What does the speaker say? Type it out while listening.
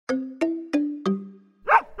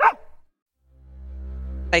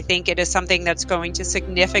I think it is something that's going to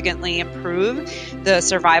significantly improve the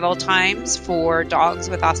survival times for dogs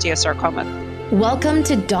with osteosarcoma. Welcome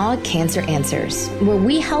to Dog Cancer Answers, where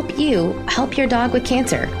we help you help your dog with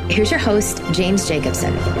cancer. Here's your host, James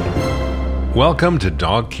Jacobson. Welcome to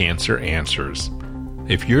Dog Cancer Answers.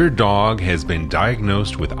 If your dog has been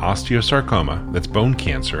diagnosed with osteosarcoma, that's bone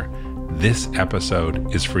cancer, this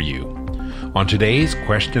episode is for you. On today's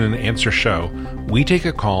question and answer show, we take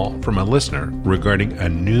a call from a listener regarding a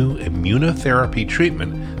new immunotherapy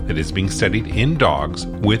treatment that is being studied in dogs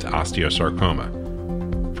with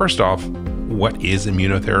osteosarcoma. First off, what is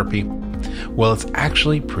immunotherapy? Well, it's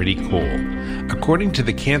actually pretty cool. According to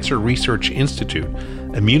the Cancer Research Institute,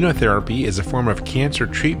 immunotherapy is a form of cancer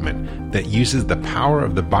treatment that uses the power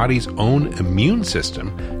of the body's own immune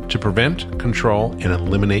system to prevent, control, and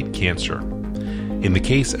eliminate cancer. In the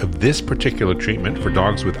case of this particular treatment for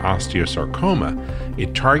dogs with osteosarcoma,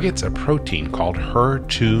 it targets a protein called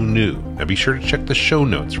HER2/neu. Now be sure to check the show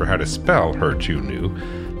notes for how to spell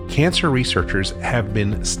HER2/neu. Cancer researchers have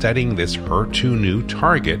been studying this HER2/neu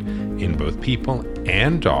target in both people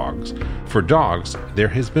and dogs. For dogs, there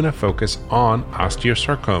has been a focus on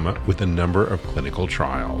osteosarcoma with a number of clinical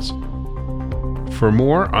trials. For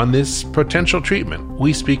more on this potential treatment,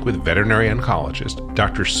 we speak with veterinary oncologist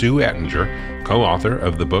Dr. Sue Ettinger, co-author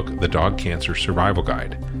of the book The Dog Cancer Survival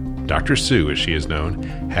Guide. Dr. Sue, as she is known,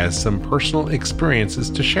 has some personal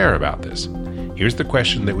experiences to share about this. Here's the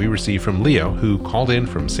question that we received from Leo, who called in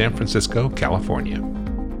from San Francisco, California.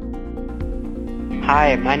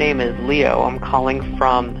 Hi, my name is Leo. I'm calling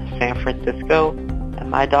from San Francisco,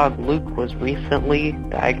 and my dog Luke was recently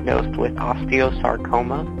diagnosed with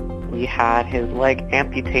osteosarcoma. We had his leg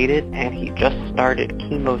amputated, and he just started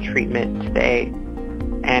chemo treatment today.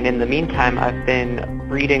 And in the meantime, I've been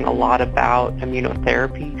reading a lot about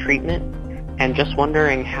immunotherapy treatment and just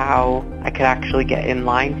wondering how I could actually get in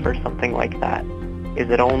line for something like that. Is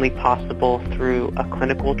it only possible through a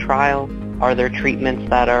clinical trial? Are there treatments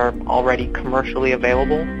that are already commercially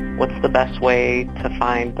available? What's the best way to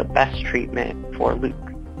find the best treatment for Luke?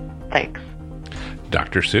 Thanks.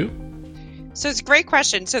 Dr. Sue? So it's a great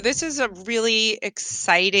question. So this is a really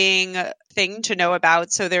exciting thing to know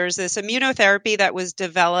about. So there's this immunotherapy that was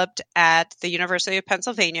developed at the University of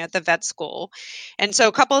Pennsylvania at the vet school. And so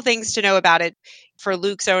a couple of things to know about it. For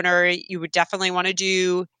Luke's owner, you would definitely want to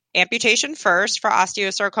do amputation first for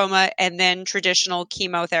osteosarcoma and then traditional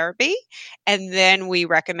chemotherapy. And then we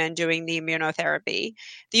recommend doing the immunotherapy.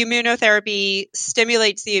 The immunotherapy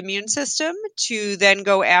stimulates the immune system to then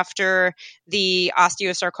go after the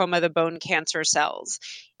osteosarcoma, the bone cancer cells.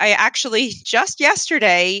 I actually just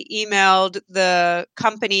yesterday emailed the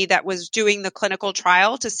company that was doing the clinical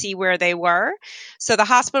trial to see where they were. So the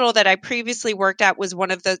hospital that I previously worked at was one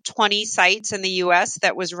of the 20 sites in the U.S.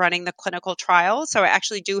 that was running the clinical trial. So I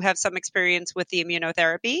actually do have some experience with the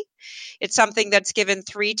immunotherapy. It's something that's given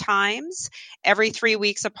 3 times, every 3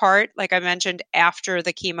 weeks apart, like I mentioned, after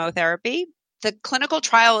the chemotherapy. The clinical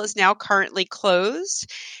trial is now currently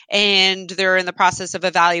closed, and they're in the process of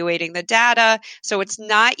evaluating the data. So it's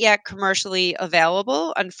not yet commercially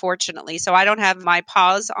available, unfortunately. So I don't have my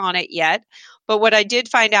pause on it yet. But what I did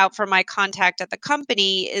find out from my contact at the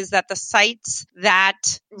company is that the sites that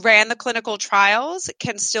ran the clinical trials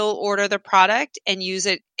can still order the product and use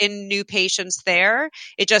it in new patients there.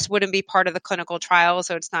 It just wouldn't be part of the clinical trial,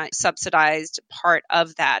 so it's not subsidized part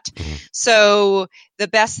of that. So the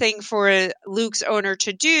best thing for Luke's owner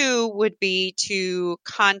to do would be to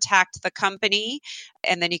contact the company,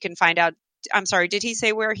 and then you can find out. I'm sorry, did he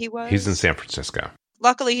say where he was? He's in San Francisco.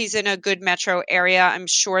 Luckily, he's in a good metro area. I'm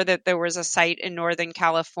sure that there was a site in Northern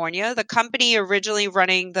California. The company originally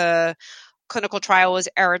running the clinical trial was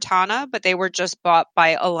Aratana, but they were just bought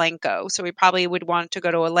by Elanco. So we probably would want to go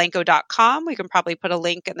to elanco.com. We can probably put a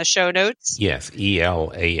link in the show notes. Yes, ELANCO.com,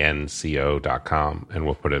 and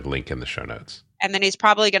we'll put a link in the show notes. And then he's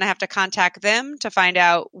probably going to have to contact them to find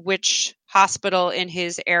out which hospital in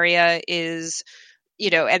his area is,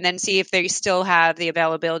 and then see if they still have the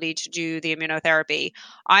availability to do the immunotherapy.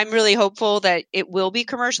 I'm really hopeful that it will be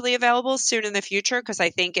commercially available soon in the future because I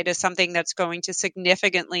think it is something that's going to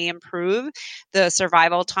significantly improve the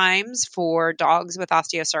survival times for dogs with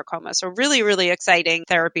osteosarcoma. So really, really exciting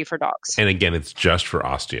therapy for dogs. And again, it's just for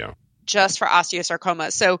osteo. Just for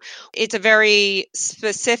osteosarcoma. So it's a very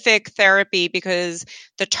specific therapy because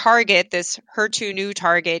the target, this HER2/neu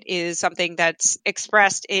target, is something that's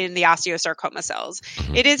expressed in the osteosarcoma cells.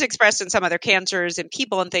 Mm-hmm. It is expressed in some other cancers in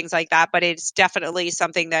people and things like that, but it's definitely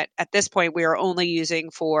something that at this point we are only using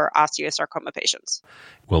for osteosarcoma patients.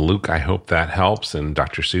 Well, Luke, I hope that helps. And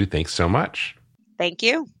Dr. Sue, thanks so much. Thank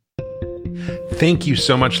you. Thank you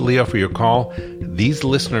so much, Leo, for your call. These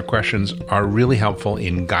listener questions are really helpful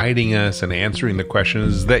in guiding us and answering the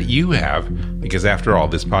questions that you have, because after all,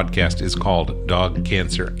 this podcast is called Dog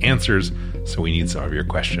Cancer Answers, so we need some of your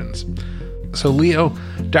questions. So Leo,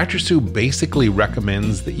 Dr. Sue basically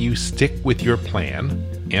recommends that you stick with your plan,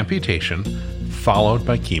 amputation, followed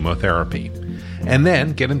by chemotherapy. And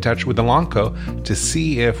then get in touch with Elanco to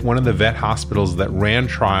see if one of the vet hospitals that ran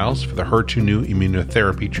trials for the HER2/neu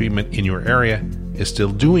immunotherapy treatment in your area is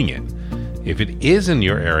still doing it. If it is in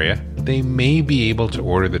your area, they may be able to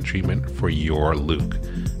order the treatment for your Luke.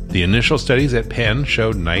 The initial studies at Penn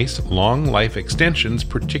showed nice long life extensions,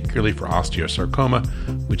 particularly for osteosarcoma,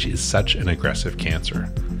 which is such an aggressive cancer.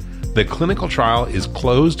 The clinical trial is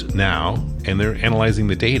closed now, and they're analyzing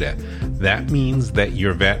the data. That means that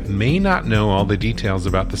your vet may not know all the details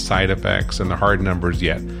about the side effects and the hard numbers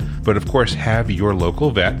yet, but of course have your local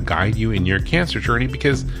vet guide you in your cancer journey,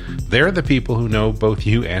 because they're the people who know both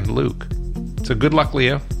you and Luke. So good luck,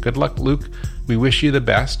 Leo. Good luck, Luke. We wish you the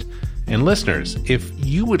best. And listeners, if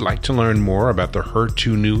you would like to learn more about the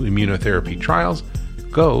HER2/neu immunotherapy trials,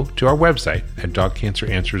 go to our website at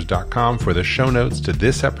dogcanceranswers.com for the show notes to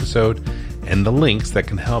this episode and the links that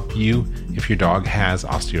can help you if your dog has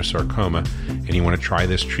osteosarcoma and you want to try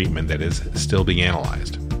this treatment that is still being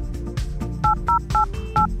analyzed.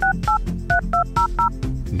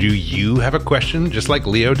 Do you have a question just like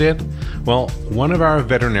Leo did? Well, one of our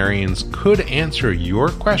veterinarians could answer your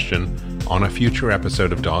question on a future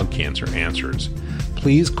episode of Dog Cancer Answers.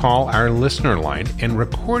 Please call our listener line and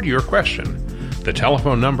record your question. The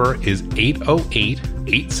telephone number is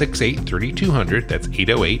 808-868-3200. That's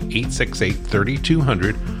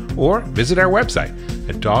 808-868-3200. Or visit our website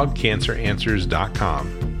at dogcanceranswers.com.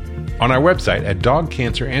 On our website at Dog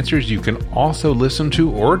Cancer Answers, you can also listen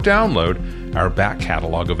to or download our back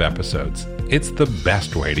catalog of episodes. It's the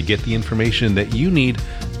best way to get the information that you need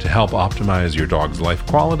to help optimize your dog's life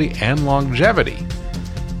quality and longevity.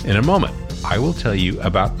 In a moment, I will tell you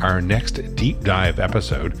about our next deep dive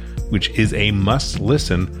episode, which is a must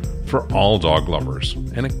listen for all dog lovers,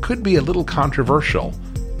 and it could be a little controversial.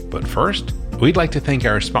 But first, we'd like to thank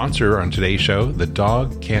our sponsor on today's show, the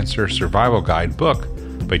Dog Cancer Survival Guide book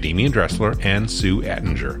by Damian Dressler and Sue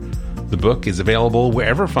Ettinger. The book is available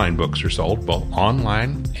wherever fine books are sold, both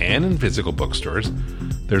online and in physical bookstores.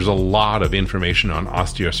 There's a lot of information on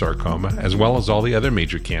osteosarcoma, as well as all the other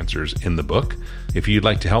major cancers in the book. If you'd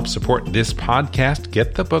like to help support this podcast,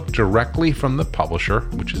 get the book directly from the publisher,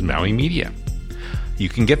 which is Maui Media. You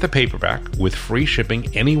can get the paperback with free shipping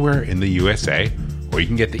anywhere in the USA, or you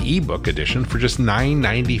can get the ebook edition for just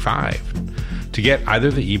 $9.95. To get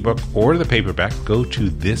either the ebook or the paperback, go to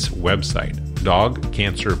this website,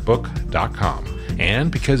 dogcancerbook.com.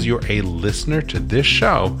 And because you're a listener to this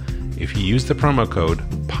show, if you use the promo code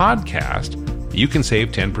PODCAST, you can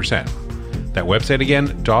save 10%. That website again,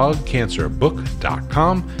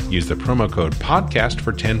 dogcancerbook.com. Use the promo code PODCAST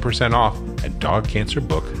for 10% off at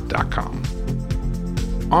dogcancerbook.com.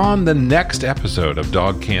 On the next episode of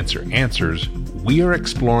Dog Cancer Answers, we are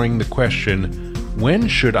exploring the question, when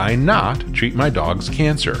should I not treat my dog's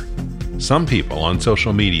cancer? Some people on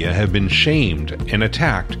social media have been shamed and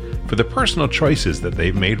attacked for the personal choices that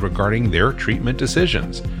they've made regarding their treatment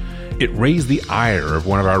decisions. It raised the ire of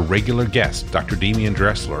one of our regular guests, Dr. Damian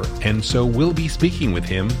Dressler, and so we'll be speaking with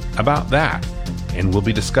him about that. And we'll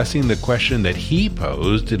be discussing the question that he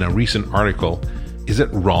posed in a recent article, is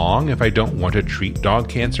it wrong if I don't want to treat dog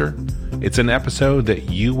cancer? It's an episode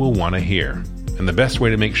that you will want to hear. And the best way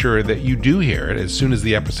to make sure that you do hear it as soon as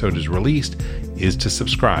the episode is released is to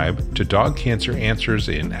subscribe to Dog Cancer Answers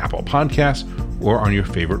in Apple Podcasts or on your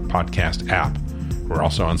favorite podcast app. We're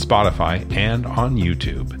also on Spotify and on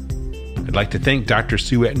YouTube. I'd like to thank Dr.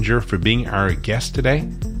 Sue Ettinger for being our guest today.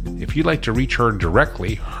 If you'd like to reach her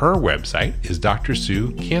directly, her website is Dr.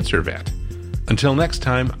 Sue Cancer Vet. Until next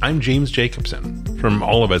time, I'm James Jacobson. From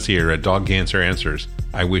all of us here at Dog Cancer Answers,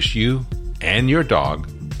 I wish you and your dog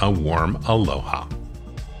a warm aloha.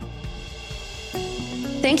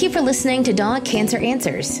 Thank you for listening to Dog Cancer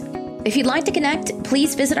Answers. If you'd like to connect,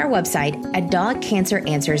 please visit our website at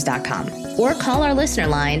dogcanceranswers.com or call our listener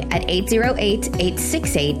line at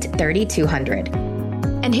 808-868-3200.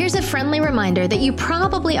 And here's a friendly reminder that you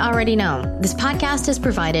probably already know. This podcast is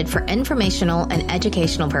provided for informational and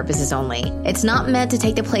educational purposes only. It's not meant to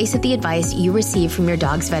take the place of the advice you receive from your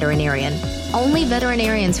dog's veterinarian. Only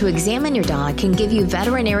veterinarians who examine your dog can give you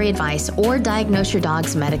veterinary advice or diagnose your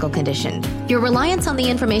dog's medical condition. Your reliance on the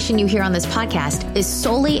information you hear on this podcast is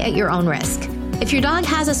solely at your own risk. If your dog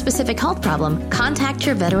has a specific health problem, contact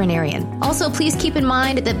your veterinarian. Also, please keep in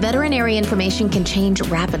mind that veterinary information can change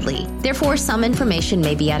rapidly. Therefore, some information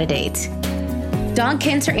may be out of date. Dog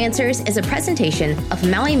Cancer Answers is a presentation of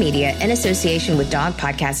Maui Media in association with Dog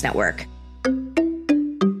Podcast Network.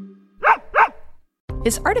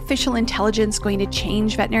 Is artificial intelligence going to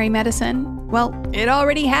change veterinary medicine? Well, it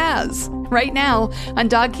already has. Right now, on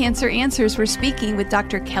Dog Cancer Answers, we're speaking with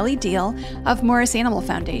Dr. Kelly Deal of Morris Animal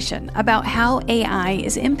Foundation about how AI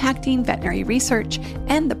is impacting veterinary research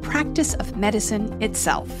and the practice of medicine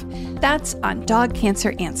itself. That's on Dog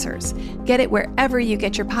Cancer Answers. Get it wherever you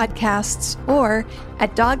get your podcasts or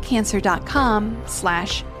at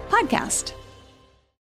dogcancer.com/podcast.